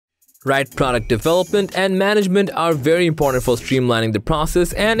Right product development and management are very important for streamlining the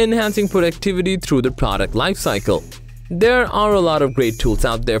process and enhancing productivity through the product lifecycle. There are a lot of great tools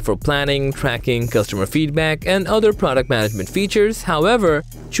out there for planning, tracking, customer feedback, and other product management features. However,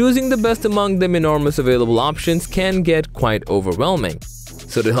 choosing the best among the enormous available options can get quite overwhelming.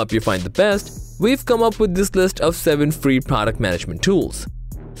 So to help you find the best, we've come up with this list of 7 free product management tools.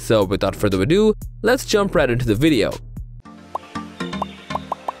 So without further ado, let's jump right into the video.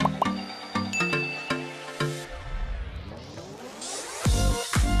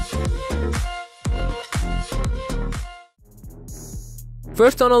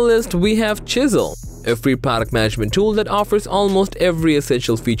 First on our list, we have Chisel, a free product management tool that offers almost every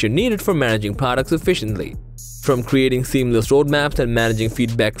essential feature needed for managing products efficiently. From creating seamless roadmaps and managing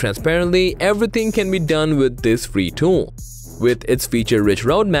feedback transparently, everything can be done with this free tool. With its feature-rich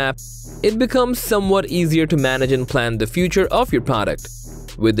roadmap, it becomes somewhat easier to manage and plan the future of your product.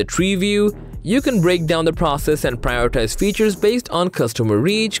 With the tree view, you can break down the process and prioritize features based on customer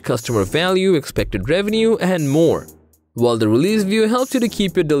reach, customer value, expected revenue, and more. While the release view helps you to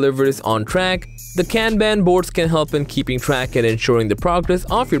keep your deliveries on track, the Kanban boards can help in keeping track and ensuring the progress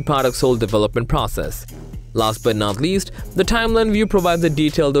of your product's whole development process. Last but not least, the timeline view provides a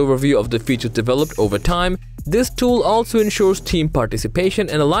detailed overview of the features developed over time. This tool also ensures team participation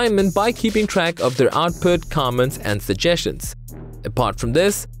and alignment by keeping track of their output, comments, and suggestions. Apart from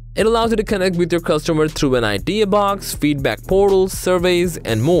this, it allows you to connect with your customer through an idea box, feedback portals, surveys,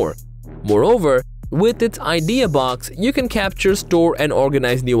 and more. Moreover, with its idea box, you can capture, store, and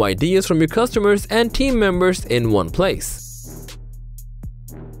organize new ideas from your customers and team members in one place.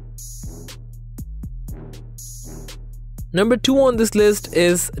 Number 2 on this list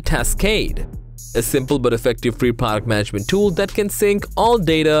is Taskade, a simple but effective free product management tool that can sync all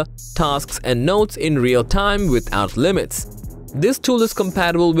data, tasks, and notes in real time without limits. This tool is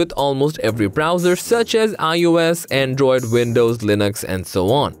compatible with almost every browser such as iOS, Android, Windows, Linux, and so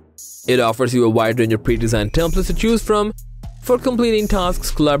on. It offers you a wide range of pre-designed templates to choose from for completing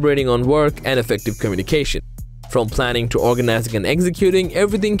tasks, collaborating on work, and effective communication. From planning to organizing and executing,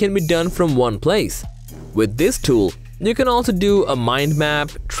 everything can be done from one place. With this tool, you can also do a mind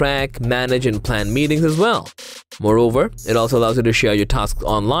map, track, manage, and plan meetings as well. Moreover, it also allows you to share your tasks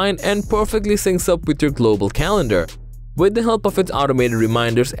online and perfectly syncs up with your global calendar. With the help of its automated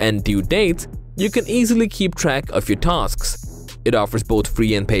reminders and due dates, you can easily keep track of your tasks. It offers both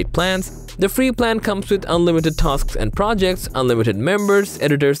free and paid plans. The free plan comes with unlimited tasks and projects, unlimited members,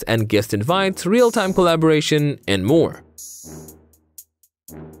 editors and guest invites, real-time collaboration, and more.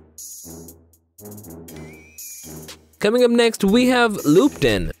 Coming up next, we have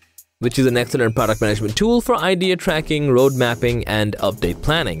Loopedin, which is an excellent product management tool for idea tracking, road mapping, and update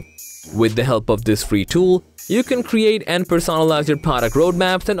planning. With the help of this free tool, you can create and personalize your product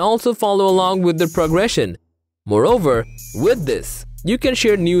roadmaps and also follow along with the progression. Moreover, with this, you can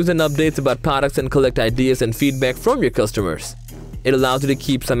share news and updates about products and collect ideas and feedback from your customers. It allows you to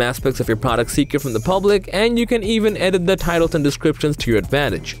keep some aspects of your product secret from the public, and you can even edit the titles and descriptions to your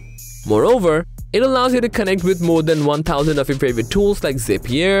advantage. Moreover, it allows you to connect with more than 1,000 of your favorite tools like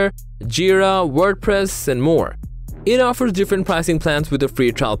Zapier, Jira, WordPress, and more. It offers different pricing plans with a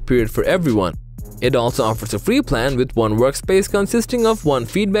free trial period for everyone. It also offers a free plan with one workspace consisting of one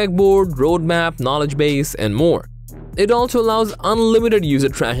feedback board, roadmap, knowledge base, and more. It also allows unlimited user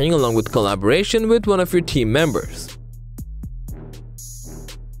tracking along with collaboration with one of your team members.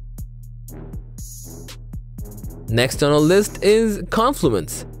 Next on our list is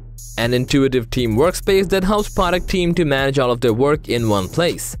Confluence, an intuitive team workspace that helps product team to manage all of their work in one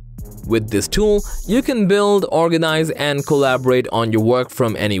place. With this tool, you can build, organize, and collaborate on your work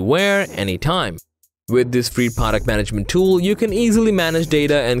from anywhere, anytime. With this free product management tool, you can easily manage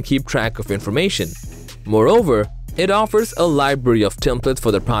data and keep track of information. Moreover, it offers a library of templates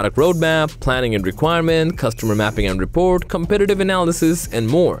for the product roadmap, planning and requirement, customer mapping and report, competitive analysis, and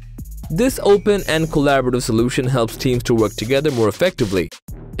more. This open and collaborative solution helps teams to work together more effectively.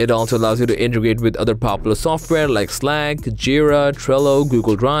 It also allows you to integrate with other popular software like Slack, Jira, Trello,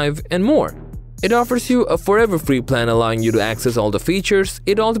 Google Drive, and more. It offers you a forever free plan allowing you to access all the features.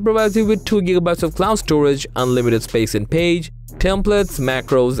 It also provides you with 2 GB of cloud storage, unlimited space in page, templates,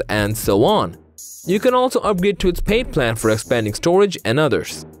 macros, and so on. You can also upgrade to its paid plan for expanding storage and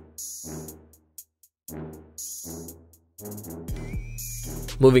others.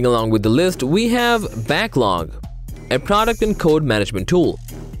 Moving along with the list, we have Backlog, a product and code management tool.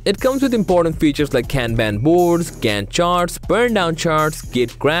 It comes with important features like Kanban boards, Gantt charts, burn-down charts,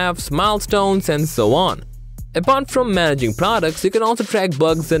 Git graphs, milestones, and so on. Apart from managing products, you can also track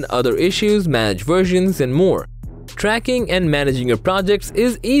bugs and other issues, manage versions, and more. Tracking and managing your projects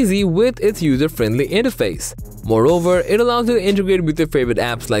is easy with its user-friendly interface. Moreover, it allows you to integrate with your favorite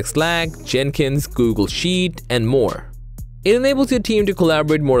apps like Slack, Jenkins, Google Sheet, and more. It enables your team to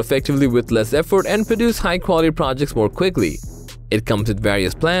collaborate more effectively with less effort and produce high-quality projects more quickly. It comes with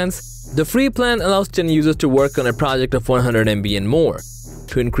various plans. The free plan allows 10 users to work on a project of 100 MB and more.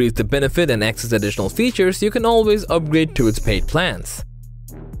 To increase the benefit and access additional features, you can always upgrade to its paid plans.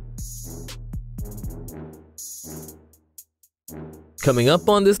 Coming up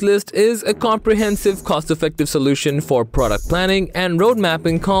on this list is a comprehensive, cost-effective solution for product planning and road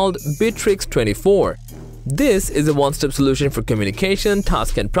mapping called Bitrix24. This is a one-step solution for communication,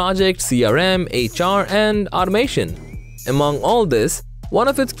 task and project, CRM, HR, and automation. Among all this, one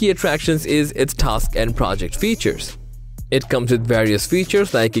of its key attractions is its task and project features. It comes with various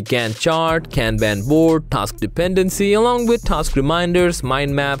features like a Gantt chart, Kanban board, task dependency, along with task reminders,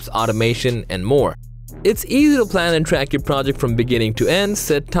 mind maps, automation, and more. It's easy to plan and track your project from beginning to end,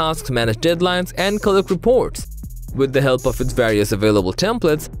 set tasks, manage deadlines, and collect reports. With the help of its various available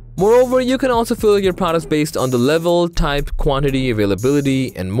templates, moreover, you can also fill your products based on the level, type, quantity,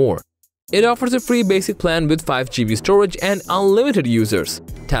 availability, and more. It offers a free basic plan with 5 GB storage and unlimited users,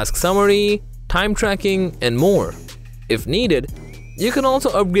 task summary, time tracking, and more. If needed, you can also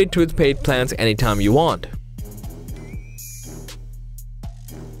upgrade to its paid plans anytime you want.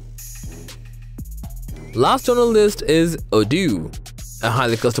 Last on the list is Odoo, a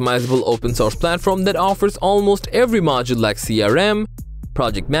highly customizable open source platform that offers almost every module like CRM,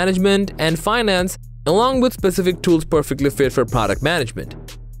 project management, and finance, along with specific tools perfectly fit for product management.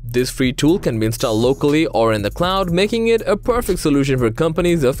 This free tool can be installed locally or in the cloud, making it a perfect solution for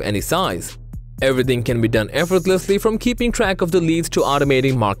companies of any size. Everything can be done effortlessly, from keeping track of the leads to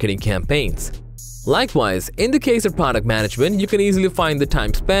automating marketing campaigns. Likewise, in the case of product management, you can easily find the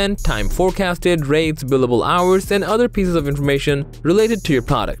time spent, time forecasted, rates, billable hours, and other pieces of information related to your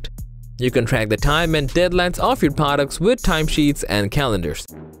product. You can track the time and deadlines of your products with timesheets and calendars.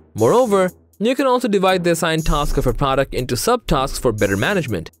 Moreover, you can also divide the assigned task of a product into subtasks for better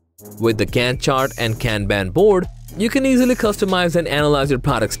management. With the Gantt chart and Kanban board, you can easily customize and analyze your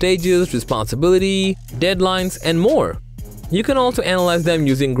product stages, responsibility, deadlines, and more. You can also analyze them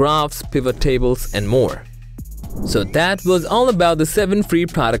using graphs, pivot tables, and more. So that was all about the 7 free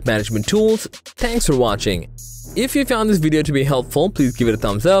product management tools. Thanks for watching. If you found this video to be helpful, please give it a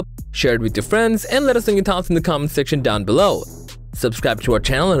thumbs up, share it with your friends, and let us know your thoughts in the comment section down below. Subscribe to our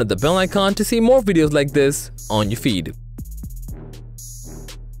channel and hit the bell icon to see more videos like this on your feed.